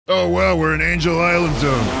Oh, well, we're in Angel Island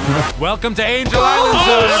Zone. Welcome to Angel Island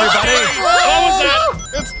Zone, everybody. What was that?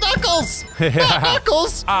 It's Knuckles! Not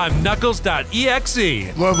Knuckles! I'm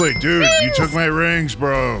Knuckles.exe. Lovely, dude. You took my rings,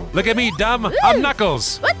 bro. Look at me, dumb. I'm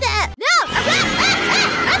Knuckles. What the? No!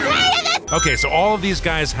 I'm tired of this! Okay, so all of these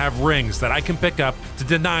guys have rings that I can pick up to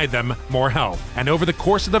deny them more health. And over the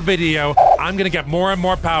course of the video, I'm gonna get more and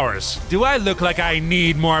more powers. Do I look like I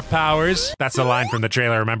need more powers? That's the line from the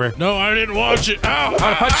trailer, remember? No, I didn't watch it. Ow! I'm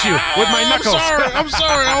gonna punch you with my knuckles. I'm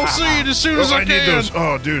sorry. I'll see it as soon as I I can. need those.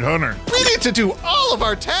 Oh, dude, Hunter. We need to do all of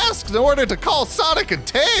our tasks in order to call Sonic and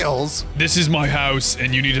Tails. This is my house,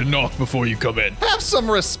 and you need to knock before you come in. Have some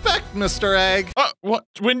respect, Mr. Egg. What?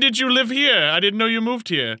 When did you live here? I didn't know you moved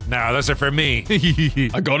here. No, those are for me.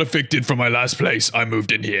 I got evicted from my last place. I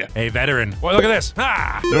moved in here. Hey, veteran. Well, look at this.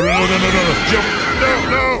 Ah! No. Jump.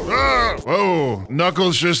 No. Ah. Whoa.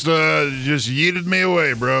 Knuckles just yeeted me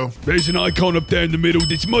away, bro. There's an icon up there in the middle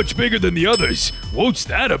that's much bigger than the others. What's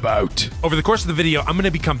that about? Over the course of the video, I'm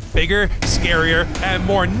gonna become bigger, scarier, and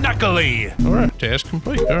more knuckly. All right, task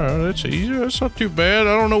complete. All right, that's easy. That's not too bad.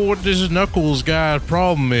 I don't know what this Knuckles guy's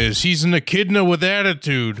problem is. He's an echidna with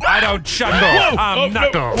attitude. I don't chuckle. I'm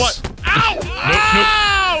Knuckles. No, what? Ow!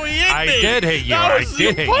 Ow! He hit me. I did hit you. I did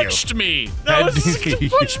hit you. You punched me. That was, you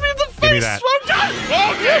punched me in the face. Give me that.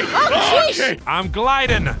 Okay. I'm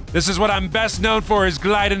gliding. This is what I'm best known for, is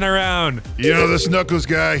gliding around. You know, this Knuckles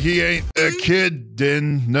guy, he ain't a kid,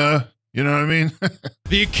 nah. You know what I mean?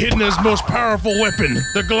 The echidna's most powerful weapon,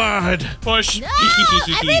 the glide. Push. No,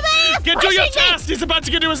 everybody Get to your task. He's about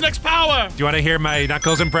to get to his next power. Do you want to hear my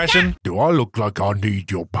Knuckles impression? Do I look like I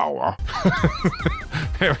need your power?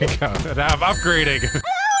 There we go. Now I'm upgrading.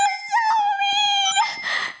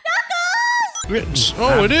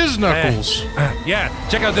 Oh, it is Knuckles. Yeah,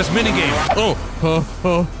 check out this minigame. No,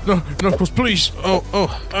 Knuckles, please.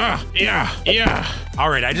 Yeah. All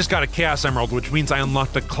right, I just got a Chaos Emerald, which means I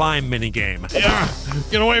unlocked the climb minigame. Yeah,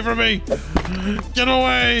 get away from me. Get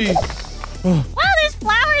away. Wow, there's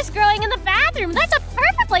flowers growing in the bathroom. That's a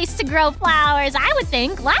perfect place to grow flowers, I would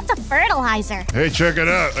think. Lots of fertilizer. Hey, check it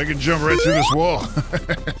out. I can jump right through this wall.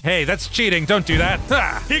 Hey, that's cheating. Don't do that.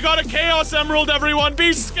 Ha! He got a Chaos Emerald, everyone.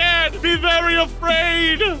 Be scared. Be very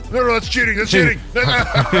afraid. No, that's cheating. That's cheating.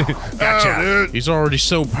 Gotcha. Oh, dude. He's already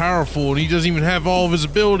so powerful, and he doesn't even have all of his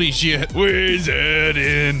abilities yet. Wizard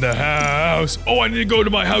in the house. Oh, I need to go to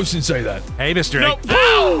my house and say that. Hey, Mr. No. Egg.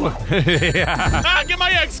 Ow! Yeah. Get my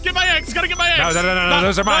eggs. Get my eggs. Gotta get my eggs. No,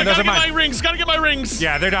 those are mine. Those are mine. Gotta get my rings. Gotta get my rings.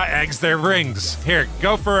 Yeah, they're not eggs. They're rings. Here,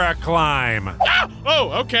 go for a climb. Ah!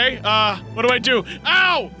 Oh, okay. What do I do?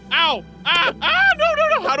 Ow! No. How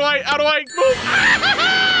do I move?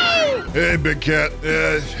 Hey, big cat.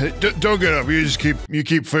 Don't get up. You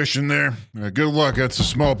keep fishing there. Good luck. That's a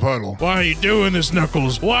small puddle. Why are you doing this,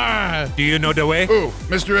 Knuckles? Why? Do you know the way? Oh,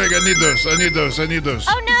 Mr. Egg, I need those.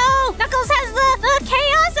 Oh no! Knuckles has the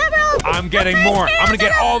Chaos Emerald! I'm getting more. I'm gonna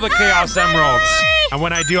get all the Chaos Emeralds. And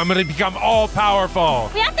when I do, I'm gonna become all powerful.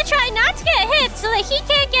 We have to try not to get hit so that he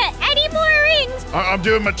can't get any more rings. I'm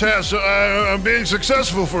doing my task. I'm being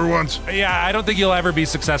successul for once. Yeah, I don't think you'll ever be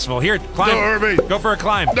successful. Here, climb. No, Herbie. Go for a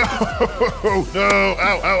climb. No.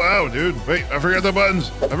 Ow, dude. Wait, I forgot the buttons.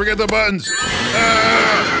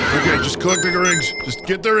 Okay, just collect the rings. Just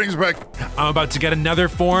get the rings back. I'm about to get another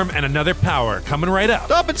form and another power coming right up.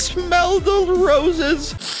 Stop and smell the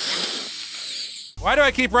roses. Why do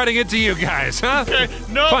I keep running into you guys, huh? Okay,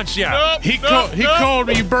 no. Punch ya. No, He called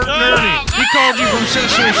me Bert and Ernie. He called you from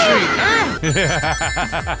Sesame Street.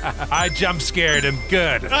 I jump scared him.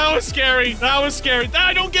 Good. That was scary.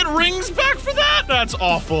 I don't get rings back for that? That's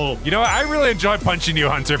awful. You know what? I really enjoy punching you,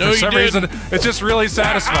 Hunter. No, For you some didn't. reason, it's just really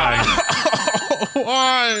satisfying.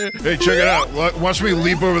 Why? Hey, check it out. Watch me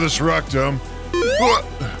leap over this rock, dumb. All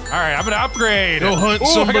right, I'm gonna upgrade. Go hunt Ooh,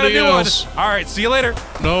 somebody I got a new else. one. All right, see you later.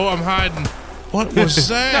 No, I'm hiding. What was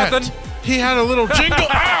that? Nothing. He had a little jingle.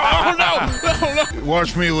 Ow, no.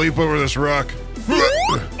 Watch me leap over this rock.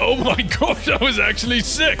 Oh my gosh, that was actually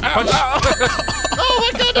sick. Punch. Oh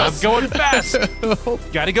my goodness! I'm going fast.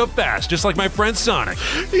 Gotta go fast, just like my friend Sonic.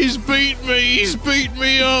 He's beat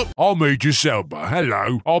me up. I made you sober.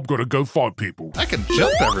 Hello. I'm gonna go fight people. I can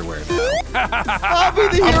jump everywhere now. I'll be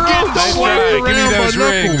the hero. Nice Don't worry. try. Give me those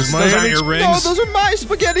rings. Those aren't your No, rings. those are my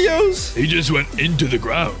SpaghettiOs. He just went into the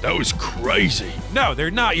ground. That was crazy. No, they're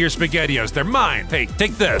not your SpaghettiOs. They're mine. Hey,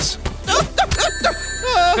 take this. No.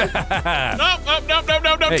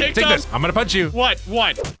 Hey, Take take those. this. I'm gonna punch you. What?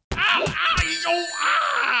 Ow!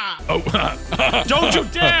 Oh, don't you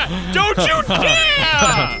dare! Don't you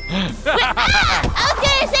dare! I was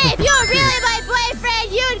gonna say, if you were really my boyfriend,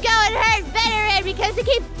 you'd go and hurt Veteran because he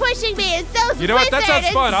keeps pushing me and so You know what? That sounds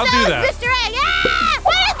fun. I'll do that. Mr. Egg. Ah!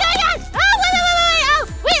 What is going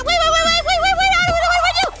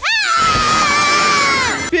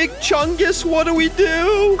fungus. What do we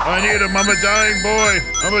do? I need him. I'm a dying boy.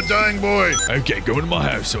 I'm a dying boy. Okay, go into my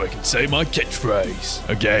house so I can say my catchphrase.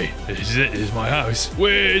 Okay, this is it. This is my house.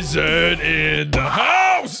 Wizard in the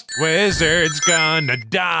house! Wizard's gonna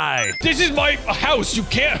die. This is my house. You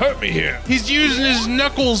can't hurt me here. He's using his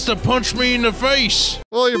knuckles to punch me in the face.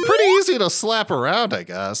 Well, you're pretty easy to slap around, I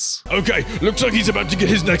guess. Okay, looks like he's about to get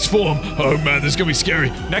his next form. Oh man, this is gonna be scary.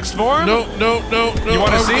 Next form? No. You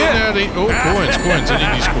want to see it? Oh, coins. I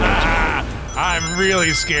need these coins. I'm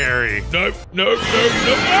really scary. No.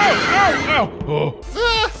 Ow.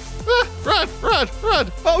 Run.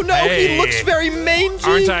 Oh no, Hey. he looks very mangy.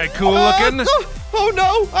 Aren't I cool looking? Oh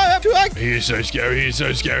no, I have to act. He is so scary. He's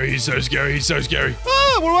so scary.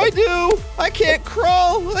 What do? I can't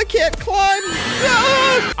crawl. I can't climb.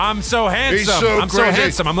 Ah! I'm so handsome. so I'm so crazy.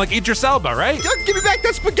 handsome. I'm like Idris Elba, right? Give me back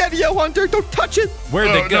that spaghetti, Hunter. Don't touch it. Where'd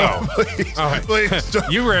they go? No, please, please.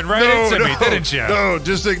 Don't. You ran right into me, didn't you? No,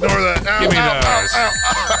 just ignore that. Ow, Give me ow,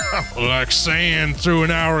 those. Like sand through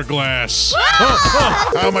an hourglass.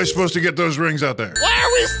 How am I supposed to get those rings out there? Why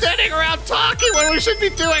are we standing around talking when we should be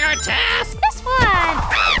doing our task? This one.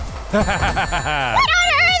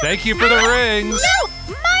 Thank you for the rings. No,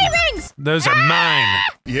 my rings. Those are mine.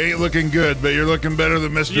 You ain't looking good, but you're looking better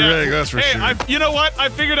than Mr. Egg, that's for hey, sure. you know what? I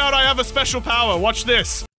figured out I have a special power. Watch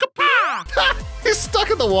this. He's stuck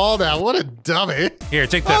in the wall now. What a dummy. Here,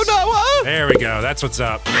 take this. Oh no. There we go. That's what's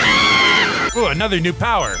up. Ooh, another new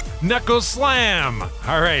power. Knuckle Slam.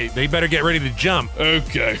 All right, they better get ready to jump.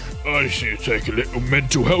 Okay, I just need to take a little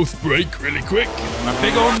mental health break really quick. A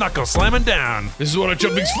big old knuckle slamming down. This is what our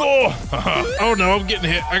jumping's for. Oh no, I'm getting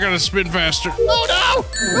hit. I gotta spin faster. Oh no!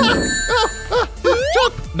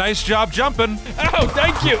 Jump! Nice job jumping. Ow,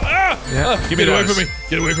 thank you. Give me Get away those. from me.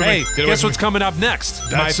 Get away from Hey, me. Get away guess from what's me. coming up next?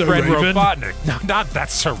 That's My a friend raven? Robotnik. No, not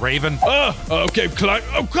that's a raven. Okay,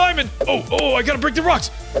 climbing. Oh, I gotta break the rocks.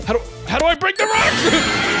 How do I break the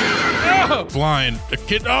rocks? Flying. A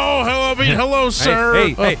kid. Oh, hello, sir.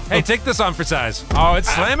 Hey, take this on for size. Oh, it's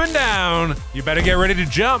slamming down. You better get ready to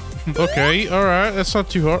jump. Okay, all right. That's not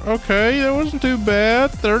too hard. Okay, that wasn't too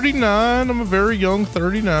bad. 39. I'm a very young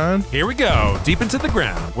 39. Here we go, deep into the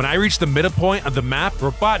ground. When I reach the middle point of the map,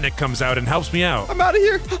 Robotnik comes out and helps me out. I'm out of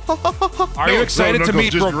here. Are you excited to Knuckles,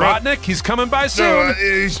 meet just run. Robotnik? He's coming by No, soon.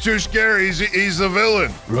 he's too scary. He's the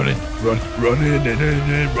villain. Running. All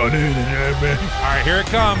right, here it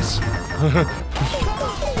comes.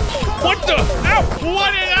 What the? Ow!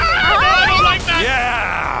 What? I don't like that.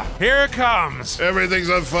 Yeah, here it comes. Everything's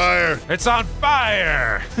on fire. It's on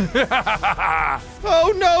fire.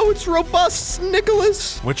 Oh no, it's robust,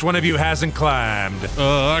 Nicholas. Which one of you hasn't climbed?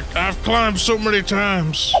 I've climbed so many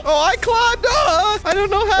times. Oh, I climbed. I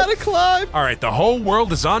don't know how to climb. All right, the whole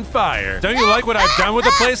world is on fire. Don't you like what I've done with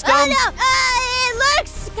the place, Dumb? Oh no, it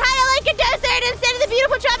looks kind of like a desert instead of the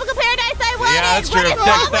beautiful tropical paradise I wanted. Yeah, that's true. What is Take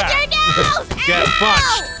wrong that. with your nails? Get Ow!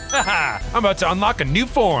 punched. I'm about to unlock a new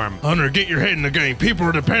form. Hunter, get your head in the game. People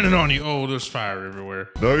are depending on you. Oh, there's fire everywhere.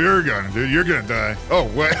 No, you're gonna, dude. You're gonna die. Oh,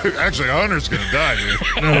 wait. Actually, Hunter's gonna die, dude.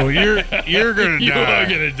 No, you're gonna You die. are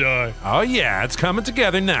gonna die. Oh yeah, it's coming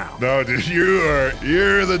together now. No, dude. You're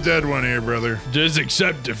the dead one here, brother. Just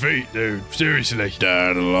accept defeat, dude. Seriously.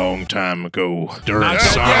 Died a long time ago during Not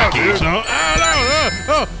Sonic. that, dude.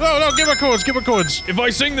 No, give my coins. If I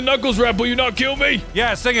sing the Knuckles rap, will you not kill me?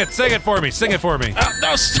 Yeah, sing it for me. Sing it for me.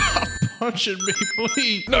 No, stop punching me,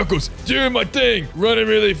 please. Knuckles, doing my thing, running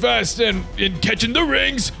really fast and catching the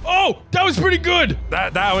rings. Oh, that was pretty good.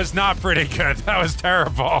 That was not pretty good. That was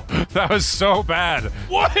terrible. That was so bad.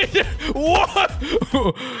 What? That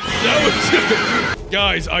was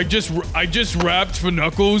guys. I just rapped for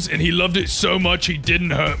Knuckles, and he loved it so much he didn't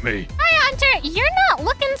hurt me. Hi, Hunter. You're not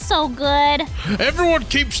looking so good. Everyone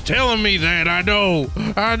keeps telling me that. I know.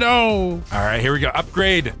 All right, here we go.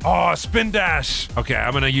 Upgrade. Oh, spin dash. Okay,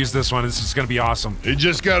 I'm gonna use this one. This is gonna be awesome. You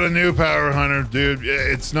just got a new power, Hunter, dude.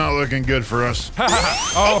 It's not looking good for us.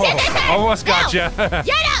 Oh, almost got you. Yeah,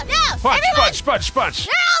 no. Punch. No,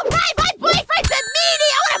 my boyfriend's a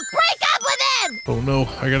meanie. I want to break up with him. Oh no,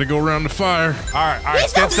 I gotta go around the fire. All right,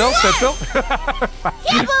 stand still. Can't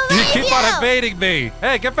believe You keep on evading me.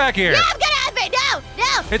 Hey, get back here. No, I'm gonna have it.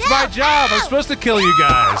 No. It's my job. I'm supposed to kill you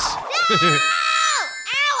guys.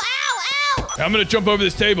 Ow! I'm gonna jump over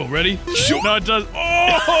this table. Ready? Shoot. No, it does.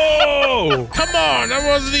 Oh! Come on, that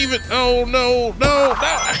wasn't even. Oh no.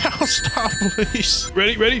 Ow, stop, please.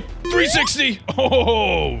 Ready? 360.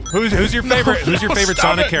 Oh! Who's your favorite? Who's your favorite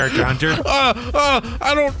stop Sonic it. character, Hunter?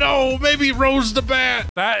 I don't know. Maybe Rose the Bat.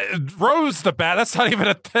 That Rose the Bat. That's not even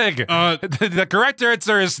a thing. The correct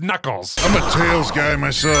answer is Knuckles. I'm a Tails guy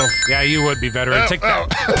myself. Yeah, you would be veteran. Take that.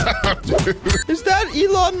 Is that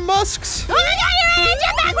Elon Musk's? Oh my God, you're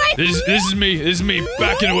This is me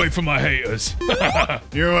backing away from my haters.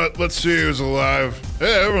 You know what? Let's see who's alive.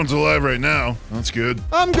 Hey, everyone's alive right now. That's good.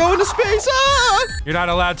 I'm going to space. Ah! You're not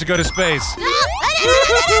allowed to go to space.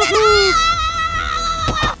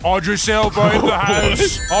 Audrey Selba in the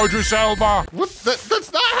house. Audrey Selba. What?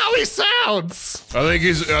 That's not how he sounds. I think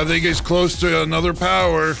he's close to another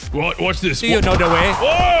power. Watch this. Do you know the way?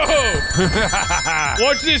 Whoa!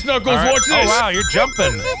 Watch this, Knuckles. Right. Watch this. Oh, wow, you're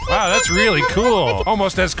jumping. Wow, that's really cool.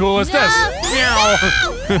 Almost as cool as this. Meow.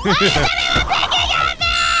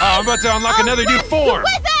 I'm about to unlock another new form.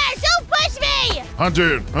 Don't push me!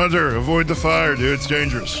 Hunter, avoid the fire, dude. It's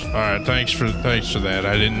dangerous. All right, thanks for that.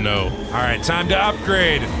 I didn't know. All right, time to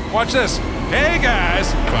upgrade. Watch this. Hey,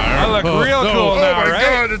 guys. Fire. I look real no. cool now, Oh my right?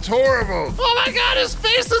 god, it's horrible. Oh my god, his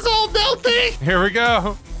face is all melty. Here we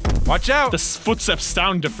go. Watch out. The footsteps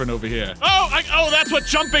sound different over here. Oh, that's what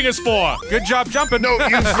jumping is for. Good job jumping. No, you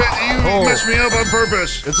messed me up on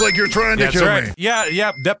purpose. It's like you're trying to That's kill right. me.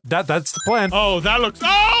 Yeah, that's the plan. Oh, that looks.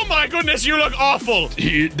 Oh my goodness, you look awful.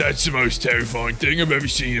 That's the most terrifying thing I've ever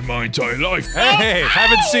seen in my entire life. Hey,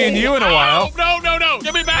 haven't seen you in a while. No.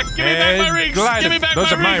 Give me back my rings. Give me back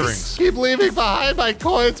Those my are my rings. rings. Keep leaving behind my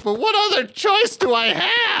coins, but what other choice do I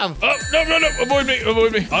have? Oh, no. Avoid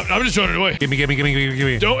me. I'm just running away. Give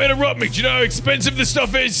me. Don't interrupt me. Do you know how expensive this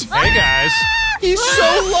stuff is? Hey, guys. He's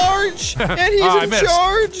so large, and he's I in missed.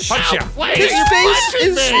 charge. Punch ya. Why His are you face punching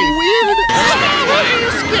is me? weird. Why are you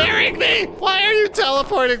scaring me? Why are you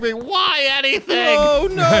teleporting me? Why anything? Oh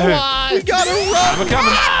no! Why? We gotta run. I'm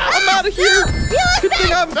coming. I'm out of here. Good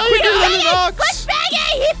thing I'm quicker than an ox. Push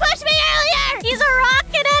Baggy! He pushed me earlier! He's a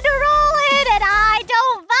rockin' and a rollin', and I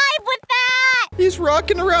don't vibe with that! He's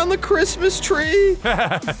rocking around the Christmas tree.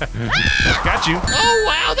 Got you. Oh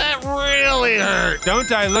wow, that really hurt.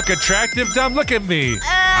 Don't I look attractive, Dumb? Look at me.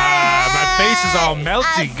 My face is all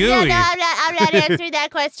melty, gooey. No, I'm not answering that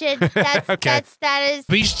question. Okay. That is.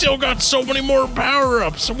 But he's still got so many more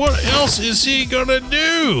power-ups. What else is he gonna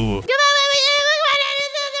do?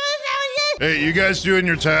 Hey, you guys doing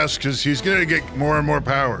your task, because he's gonna get more and more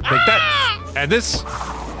power. Take that. And this.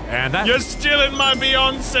 And that. You're stealing my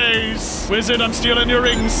Beyonce's. Wizard, I'm stealing your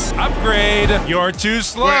rings. Upgrade. You're too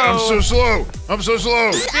slow. Wait, I'm so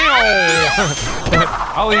slow.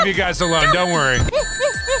 I'll leave you guys alone. Don't worry.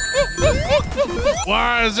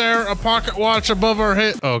 Why is there a pocket watch above our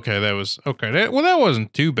head? Okay, that was okay. That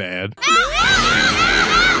wasn't too bad.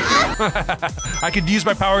 I could use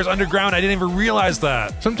my powers underground. I didn't even realize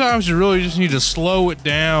that. Sometimes you really just need to slow it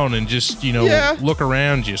down and just, look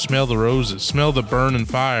around you, smell the roses, smell the burning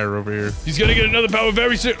fire over here. He's gonna get another power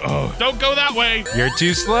very soon. Oh, Don't go that way. You're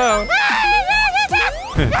too slow.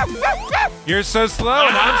 You're so slow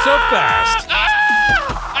and I'm so fast. Ow!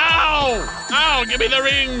 Give me the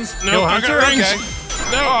rings. Yo, Hunter, okay.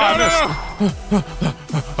 no.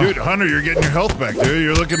 Dude, Hunter, you're getting your health back, dude.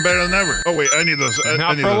 You're looking better than ever. Oh, wait, I need those. Not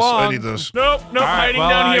I need for those. long. I need those. Nope, All right, hiding well,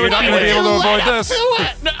 down here you're with not going to be able to avoid this.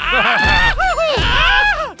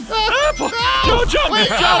 Go jump! Wait,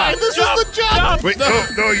 Joey, this is the jump. Wait, no,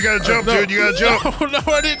 you gotta jump, dude. You gotta jump. No,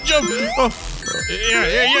 I didn't jump. Oh.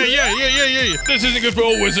 Yeah. This isn't good for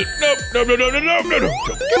old wizard. No. Get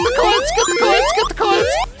the coins.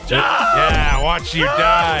 Yeah, watch you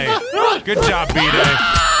die. Good job, B-Day.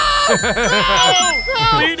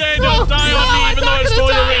 B-Day, don't die on me even though I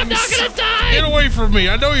stole your rings. I'm not gonna die. Get away from me.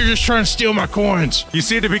 I know you're just trying to steal my coins. You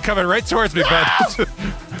seem to be coming right towards me, Ben.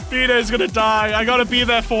 B-Day's gonna die. I gotta be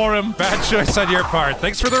there for him. Bad choice on your part.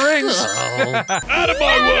 Thanks for the rings. Out of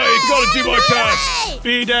my way. Gotta do my tasks.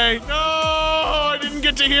 B-Day. No, I didn't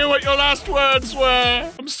get to hear what your last words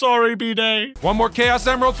were. I'm sorry, B-Day. One more Chaos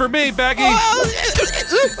Emerald for me, Baggy.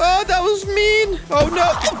 Oh, that was mean. Oh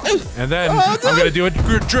no. And then I'm going to do a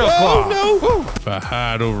drill claw. Oh no. If I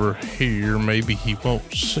hide over here, maybe he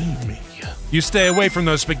won't see me. You stay away from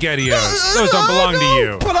those SpaghettiOs. Those don't belong to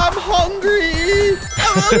you. But I'm hungry.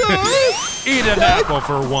 Eat an apple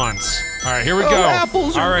for once. All right, here we go.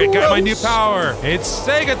 Apples are All right, got my new gross. power. It's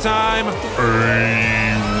Sega time. No,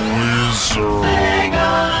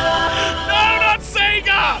 not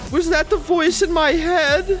Sega! Was that the voice in my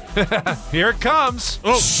head? Here it comes.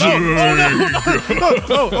 Oh,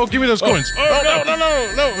 give me those coins. No.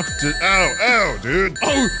 Ow, dude.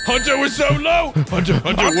 Oh, Hunter was so low. Hunter,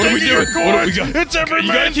 what are we doing? What do we got? It's every You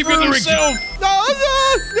gotta man keep for getting the rings. himself.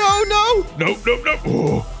 No. Nope.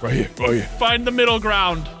 Oh, right here. Find the middle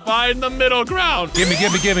ground. Find the middle ground. Gimme.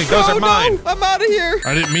 Those are mine. No, I'm out of here.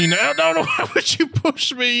 I didn't mean that. No. How would you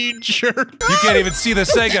push me, you jerk? You can't even see the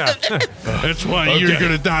Sega. That's why you're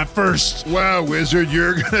gonna die first. Wow, wizard,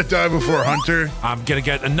 you're gonna die before Hunter. I'm gonna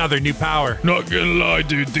get another new power. Not gonna lie,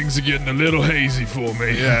 dude. Things are getting a little hazy for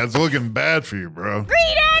me. Yeah, it's looking bad for you, bro.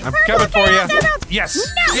 I'm coming for you. Yes.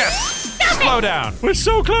 Slow down. We're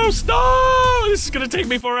so close. No, this is gonna take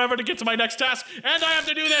me forever to get to my next task, and I have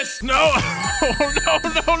to do this. No.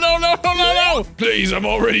 No. Please, I'm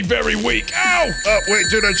already very weak. Ow. Oh, wait,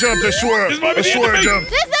 dude, I jumped. I swear. This might be I the end swear of I me. jumped.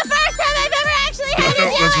 This is the first time I've ever actually had No, to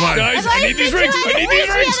do that's it. mine. Guys, I need these rings.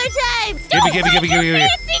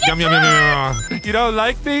 Gimme. Yum. You don't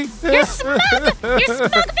like me? You're smug face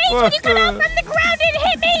when you come out from the ground and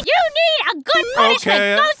hit me. You need a good punishment.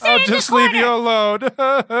 Okay, Go sit I'll in just the leave corner. you alone.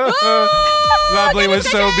 Lovely was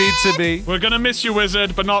so mean to me. We're gonna miss you,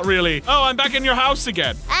 wizard, but not really. Oh, I'm back in your house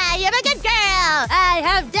again. I am a good girl. I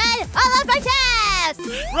have done all of my tasks.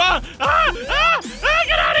 Run!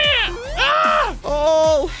 Get out of here!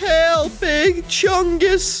 All hail, Big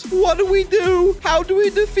Chungus. What do we do? How do we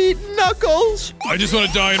defeat Knuckles? I just want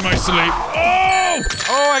to die in my sleep. Oh!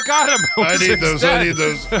 Oh, I got him. I need those.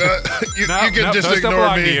 You can just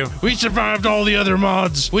ignore me. You. We survived all the other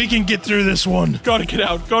mods. We can get through this one. Gotta get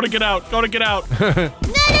out. Here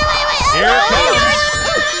it comes.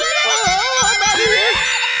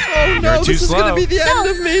 Oh no, You're too this is gonna slow. be the end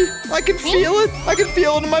of me. I can feel it. I can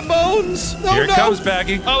feel it in my bones. No, Here it no. comes,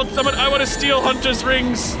 Baggy. Oh, I want to steal Hunter's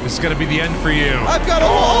rings. This is gonna be the end for you. I've got a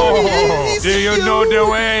hole. Do you know the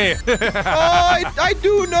way? I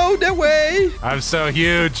do know the way. I'm so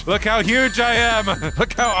huge. Look how huge I am.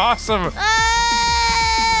 Look how awesome.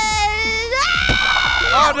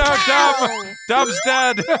 Oh no, Dumb! Dumb's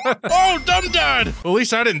dead. Oh, Dumb died. Well, at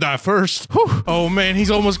least I didn't die first. Whew. Oh man,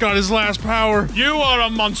 he's almost got his last power. You are a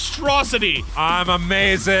monstrosity. I'm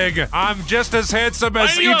amazing. I'm just as handsome as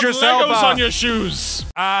Why do you have Idris Legos Elba. on your shoes?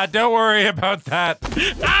 Don't worry about that.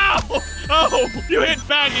 Ow! Oh, you hit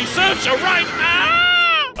Baggy. Search your right. Ah!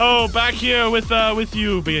 Oh, back here with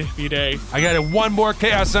you, B-Day. I got one more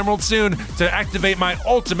Chaos Emerald soon to activate my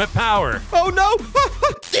ultimate power. Oh no.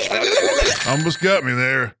 Almost got me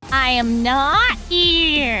there. I am not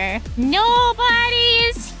here. Nobody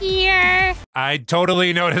is here. I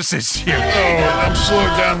totally noticed it's you. Oh, I'm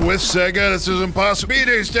slowed down with Sega. This is impossible.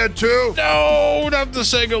 B-Day's dead too. No, not the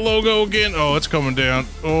Sega logo again. Oh, it's coming down.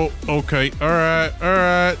 Oh, okay. All right.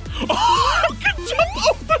 Oh, I can jump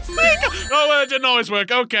off the thing. Oh, it didn't always work.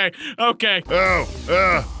 Okay. Oh.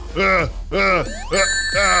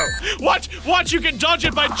 Watch, you can dodge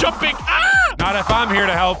it by jumping. Ah! Not if I'm here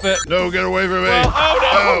to help it. No, get away from me.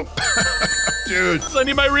 Oh, no. Oh. Dude. I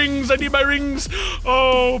need my rings.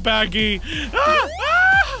 Oh, Baggy.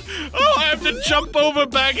 Oh, I have to jump over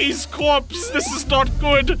Baggy's corpse. This is not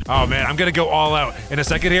good. Oh man, I'm gonna go all out. In a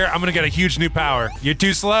second here, I'm gonna get a huge new power. You're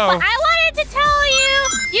too slow. I wanted to tell you,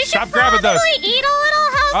 you Stop should grabbing probably those. eat a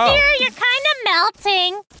little healthier. You're kind of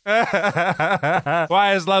melting.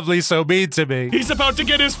 Why is Lovely so mean to me? He's about to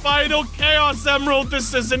get his final Chaos Emerald.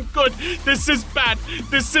 This isn't good. This is bad.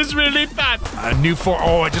 This is really bad. A new form.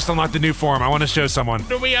 Oh, I just unlocked a new form. I want to show someone.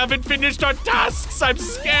 We haven't finished our tasks. I'm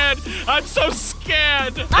scared. I'm so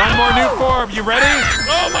scared. One more new form. You ready?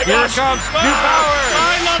 Oh my Here gosh. it comes. New power.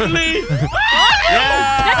 Hi, Lovely.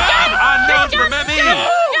 Yeah. Unknown for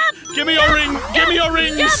me. Give me your ring. Give me your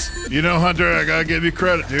rings. You know, Hunter, I gotta give you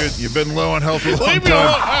credit, dude. You've been low on health a long Leave me time.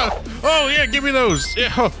 alone. Oh yeah, give me those.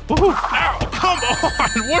 Yeah. Ow, come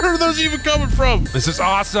on. Where are those even coming from? This is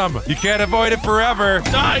awesome. You can't avoid it forever.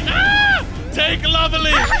 Die. Ah! Take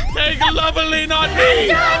Lovely. Take Lovely, not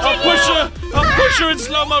me. I'll push her in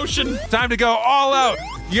slow motion. Time to go all out.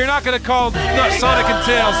 You're not gonna call Sonic and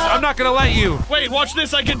Tails. I'm not gonna let you. Wait, watch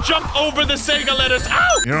this. I can jump over the Sega letters. Ow!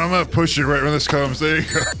 You know, I'm gonna push you right when this comes. There you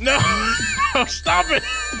go. No, stop it.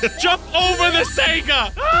 Jump over the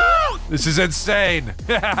Sega. Ah! This is insane.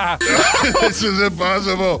 This is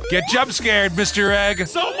impossible. Get jump scared, Mr. Egg.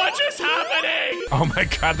 So much is happening. Oh my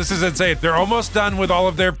god, this is insane. They're almost done with all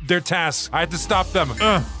of their tasks. I had to stop them.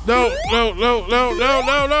 No,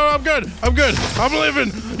 I'm good. I'm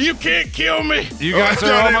living. You can't kill me. You guys Oh, are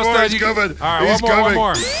not almost anymore. done. He's coming. All right, He's one coming.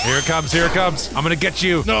 more. Here it comes. I'm gonna get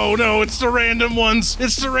you. No, it's the random ones.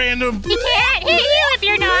 It's the random. He can't hit you if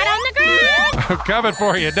you're not on the ground. I'm coming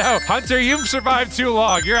for you. No, Hunter, you've survived too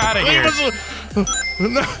long. You're out of here.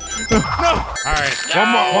 No. All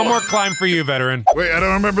right, one more climb for you, veteran. Wait, I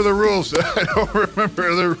don't remember the rules. I don't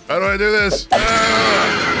remember How do I do this?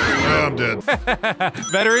 Well, I'm dead.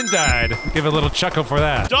 Veteran died. Give a little chuckle for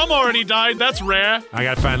that. Dumb already died. That's rare. I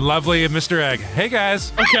gotta find Lovely and Mr. Egg. Hey,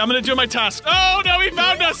 guys. Okay, I'm gonna do my task. Oh, no, he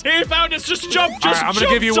found us. He found us. Just jump. All Just right, I'm gonna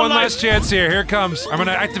jump give you to one life. last chance here. Here it comes. I'm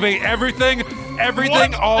gonna activate everything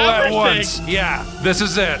What? all at Everything? once. Yeah, this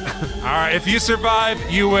is it. All right, if you survive,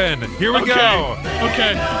 you win. Here we go.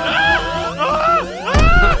 Okay.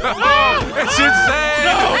 It's insane.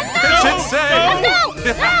 It's insane.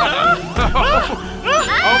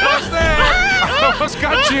 Almost there. I almost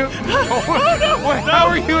got you. Wait, how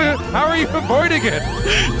are you avoiding it?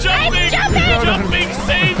 Jumping. Jumping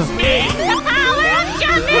saves me. The power of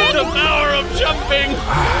jumping! The power of jumping.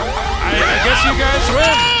 I guess you guys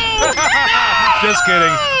win. Just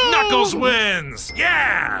kidding. Knuckles wins.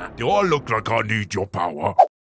 Yeah. Do I look like I need your power?